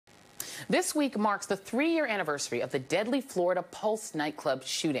This week marks the 3-year anniversary of the deadly Florida Pulse nightclub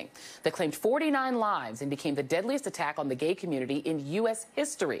shooting that claimed 49 lives and became the deadliest attack on the gay community in U.S.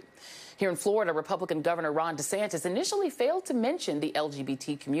 history. Here in Florida, Republican Governor Ron DeSantis initially failed to mention the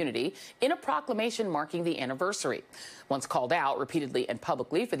LGBT community in a proclamation marking the anniversary. Once called out repeatedly and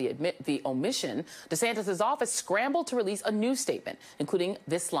publicly for the omission, DeSantis' office scrambled to release a new statement, including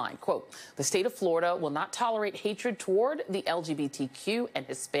this line, quote, "The state of Florida will not tolerate hatred toward the LGBTQ and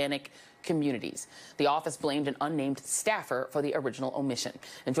Hispanic communities." The office blamed an unnamed staffer for the original omission.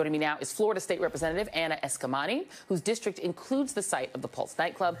 And joining me now is Florida State Representative Anna Eskamani, whose district includes the site of the Pulse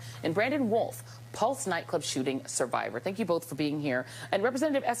nightclub, and Brandon Wolf, Pulse nightclub shooting survivor. Thank you both for being here. And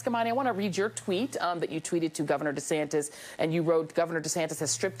Representative Eskamani, I want to read your tweet that you tweeted to Governor DeSantis, and you wrote, "Governor DeSantis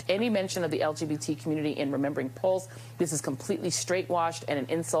has stripped any mention of the LGBT community in remembering Pulse. This is completely straightwashed and an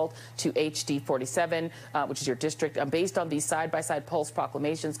insult to HD 47, which is your district. Based on these side-by-side Pulse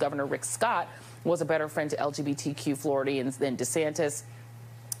proclamations, Governor Rick Scott was a better friend to LGBTQ Floridians than DeSantis."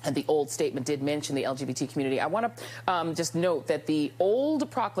 And the old statement did mention the LGBT community. I want to just note that the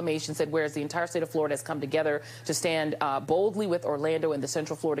old proclamation said, whereas the entire state of Florida has come together to stand boldly with Orlando and the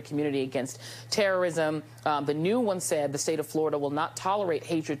Central Florida community against terrorism, the new one said the state of Florida will not tolerate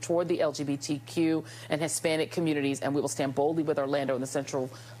hatred toward the LGBTQ and Hispanic communities, and we will stand boldly with Orlando and the Central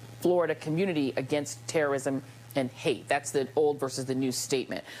Florida community against terrorism and hate. That's the old versus the new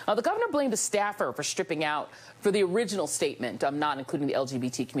statement. The governor blamed the staffer for stripping out for the original statement, not including the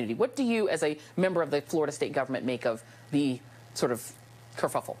LGBT community. What do you, as a member of the Florida state government, make of the sort of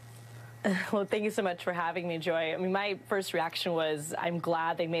kerfuffle? Well, thank you so much for having me, Joy. I mean, my first reaction was I'm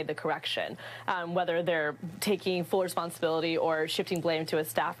glad they made the correction. Whether they're taking full responsibility or shifting blame to a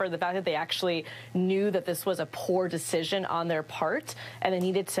staffer, the fact that they actually knew that this was a poor decision on their part and they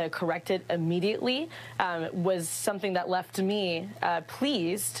needed to correct it immediately was something that left me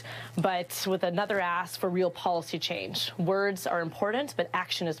pleased, but with another ask for real policy change. Words are important, but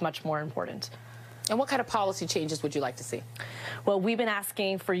action is much more important. And what kind of policy changes would you like to see? Well, we've been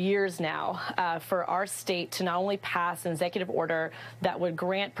asking for years now for our state to not only pass an executive order that would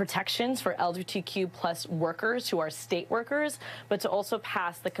grant protections for LGBTQ plus workers who are state workers, but to also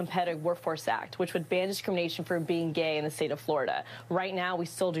pass the Competitive Workforce Act, which would ban discrimination for being gay in the state of Florida. Right now, we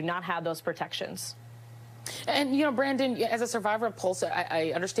still do not have those protections. And, you know, Brandon, as a survivor of Pulse,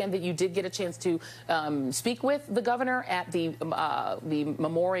 I understand that you did get a chance to speak with the governor at the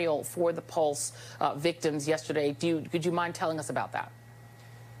memorial for the Pulse victims yesterday. Could you mind telling us about that?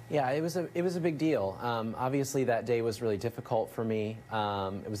 Yeah, it was a big deal. Obviously, that day was really difficult for me.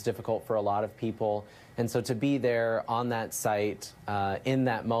 It was difficult for a lot of people. And so to be there on that site in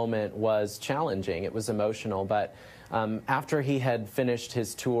that moment was challenging. It was emotional. But after he had finished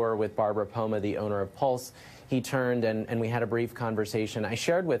his tour with Barbara Poma, the owner of Pulse, he turned and we had a brief conversation. I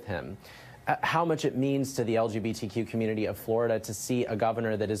shared with him how much it means to the LGBTQ community of Florida to see a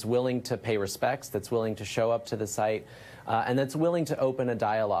governor that is willing to pay respects, that's willing to show up to the site, and that's willing to open a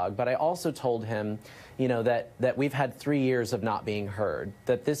dialogue. But I also told him, you know, that we've had 3 years of not being heard,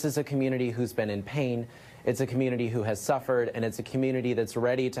 that this is a community who's been in pain. It's a community who has suffered, and it's a community that's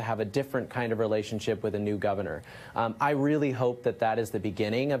ready to have a different kind of relationship with a new governor. I really hope that that is the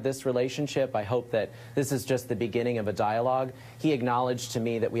beginning of this relationship. I hope that this is just the beginning of a dialogue. He acknowledged to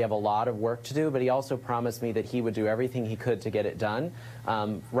me that we have a lot of work to do, but he also promised me that he would do everything he could to get it done.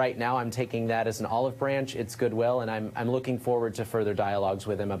 Right now, I'm taking that as an olive branch. It's goodwill, and I'm looking forward to further dialogues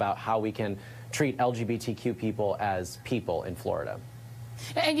with him about how we can treat LGBTQ people as people in Florida.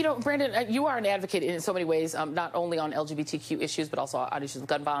 And, you know, Brandon, you are an advocate in so many ways, not only on LGBTQ issues, but also on issues of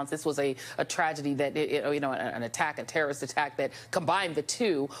gun violence. This was a tragedy that, you know, an attack, a terrorist attack that combined the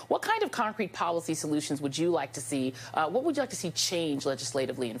two. What kind of concrete policy solutions would you like to see? What would you like to see change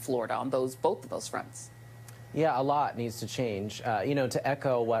legislatively in Florida on both of those fronts? Yeah, a lot needs to change. You know, to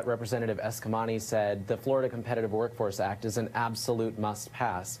echo what Representative Eskamani said, the Florida Competitive Workforce Act is an absolute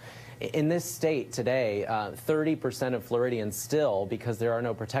must-pass. In this state today, 30% of Floridians still, because there are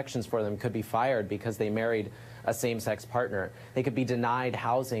no protections for them, could be fired because they married a same-sex partner. They could be denied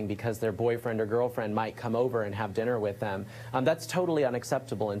housing because their boyfriend or girlfriend might come over and have dinner with them. That's totally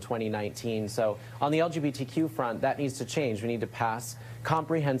unacceptable in 2019. So on the LGBTQ front, that needs to change. We need to pass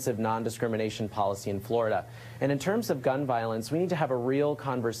comprehensive non-discrimination policy in Florida. And in terms of gun violence, we need to have a real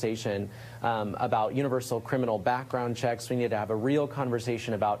conversation about universal criminal background checks. We need to have a real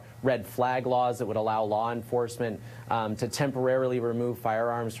conversation about red flag laws that would allow law enforcement to temporarily remove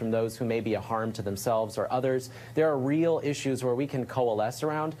firearms from those who may be a harm to themselves or others. There are real issues where we can coalesce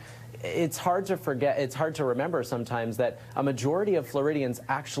around. it's hard to forget, it's hard to remember sometimes that a majority of Floridians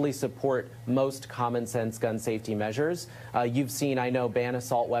actually support most common sense gun safety measures. You've seen, I know, Ban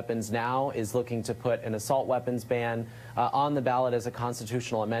Assault Weapons Now is looking to put an assault weapons ban on the ballot as a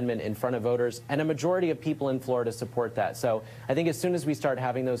constitutional amendment in front of voters, and a majority of people in Florida support that. So I think as soon as we start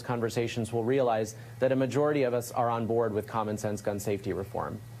having those conversations, we'll realize that a majority of us are on board with common sense gun safety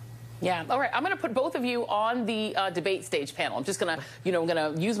reform. Yeah. All right. I'm going to put both of you on the debate stage panel. I'm just going to, I'm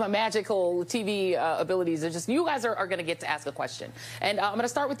going to use my magical TV abilities. It's just you guys are going to get to ask a question. And I'm going to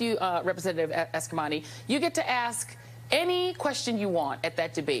start with you, Representative Eskamani. You get to ask any question you want at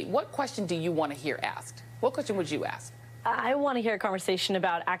that debate. What question do you want to hear asked? What question would you ask? I want to hear a conversation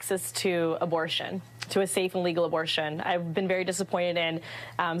about access to abortion, to a safe and legal abortion. I've been very disappointed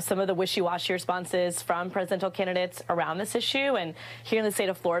in some of the wishy-washy responses from presidential candidates around this issue. And here in the state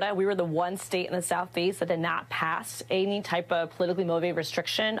of Florida, we were the one state in the Southeast that did not pass any type of politically motivated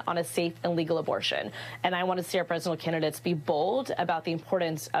restriction on a safe and legal abortion. And I want to see our presidential candidates be bold about the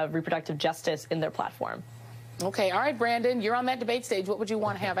importance of reproductive justice in their platform. Okay. All right, Brandon, you're on that debate stage. What would you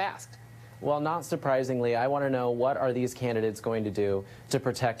want to have asked? Well, not surprisingly, I want to know what are these candidates going to do to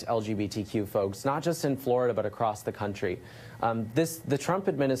protect LGBTQ folks, not just in Florida, but across the country. The Trump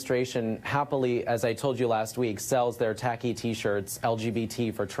administration happily, as I told you last week, sells their tacky T-shirts,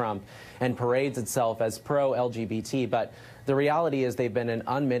 LGBT for Trump, and parades itself as pro-LGBT, but the reality is they've been an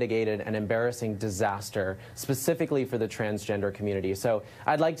unmitigated and embarrassing disaster, specifically for the transgender community. So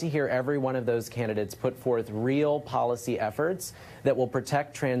I'd like to hear every one of those candidates put forth real policy efforts that will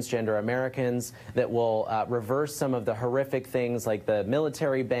protect transgender Americans, that will reverse some of the horrific things like the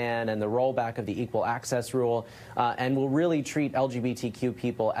military ban and the rollback of the equal access rule, and will really treat LGBTQ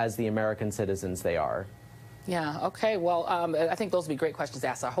people as the American citizens they are. Yeah, okay. Well, I think those would be great questions to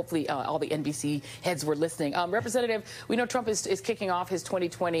ask. Hopefully all the NBC heads were listening. Representative, we know Trump is kicking off his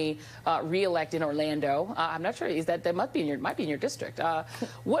 2020 re-elect in Orlando. I'm not sure, that might be in your district.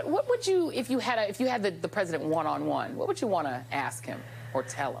 What would you, if you had the president one-on-one, what would you want to ask him or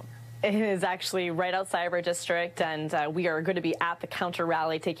tell him? It is actually right outside of our district, and we are going to be at the counter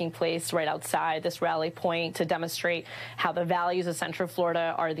rally taking place right outside this rally point to demonstrate how the values of Central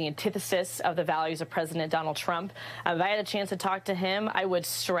Florida are the antithesis of the values of President Donald Trump. If I had a chance to talk to him, I would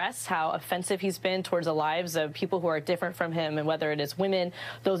stress how offensive he's been towards the lives of people who are different from him, and whether it is women,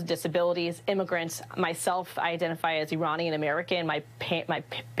 those with disabilities, immigrants. Myself, I identify as Iranian American. My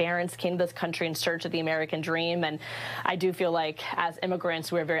parents came to this country in search of the American dream, and I do feel like as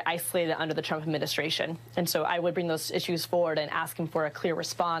immigrants, we're very isolated under the Trump administration. And so I would bring those issues forward and ask him for a clear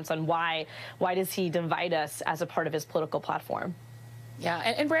response on why does he divide us as a part of his political platform. Yeah,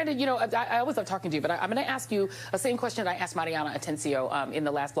 and Brandon, I always love talking to you, but I'm going to ask you the same question that I asked Mariana Atencio in the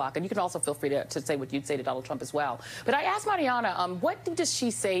last block, and you can also feel free to say what you'd say to Donald Trump as well. But I asked Mariana, what does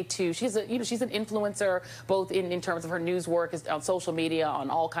she say to? She's an influencer, both in terms of her news work on social media, on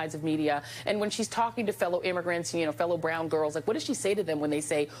all kinds of media, and when she's talking to fellow immigrants, fellow brown girls, like what does she say to them when they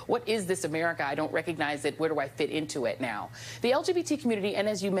say, "What is this America? I don't recognize it. Where do I fit into it now?" The LGBT community, and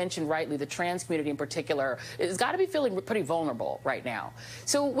as you mentioned rightly, the trans community in particular, has got to be feeling pretty vulnerable right now.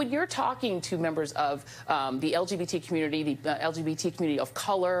 So when you're talking to members of the LGBT community, the LGBT community of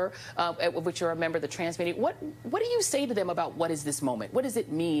color, of which you're a member of the trans community, what do you say to them about what is this moment? What does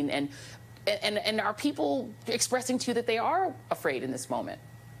it mean? And are people expressing to you that they are afraid in this moment?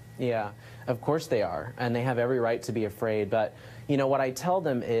 Yeah, of course they are, and they have every right to be afraid. But what I tell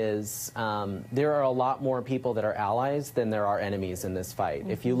them is there are a lot more people that are allies than there are enemies in this fight.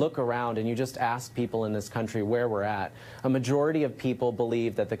 If you look around and you just ask people in this country where we're at, a majority of people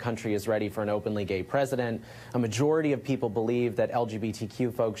believe that the country is ready for an openly gay president. A majority of people believe that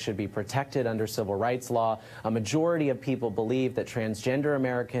LGBTQ folks should be protected under civil rights law. A majority of people believe that transgender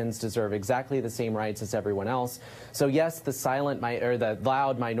Americans deserve exactly the same rights as everyone else. So yes, the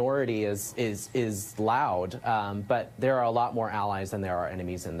loud minority is loud, but there are a lot more allies than there are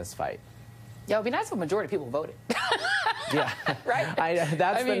enemies in this fight. Yeah, it would be nice if a majority of people voted. Yeah, right.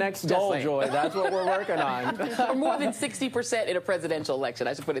 That's the next goal, Joy. That's what we're working on. Or more than 60% in a presidential election.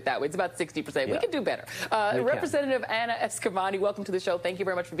 I should put it that way. It's about 60%. Yeah. We can do better. Representative Anna Eskamani, welcome to the show. Thank you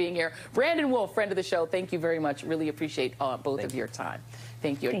very much for being here. Brandon Wolf, friend of the show. Thank you very much. Really appreciate both of your time.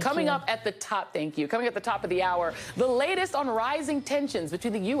 Thank you. And coming up at the top, coming at the top of the hour, the latest on rising tensions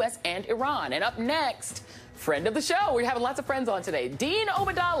between the U.S. and Iran. And up next, friend of the show. We're having lots of friends on today. Dean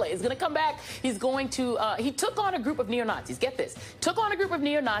Obadala is going to come back. He's going to, he took on a group of neo-Nazis. Get this. Took on a group of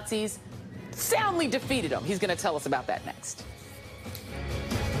neo-Nazis, soundly defeated them. He's going to tell us about that next.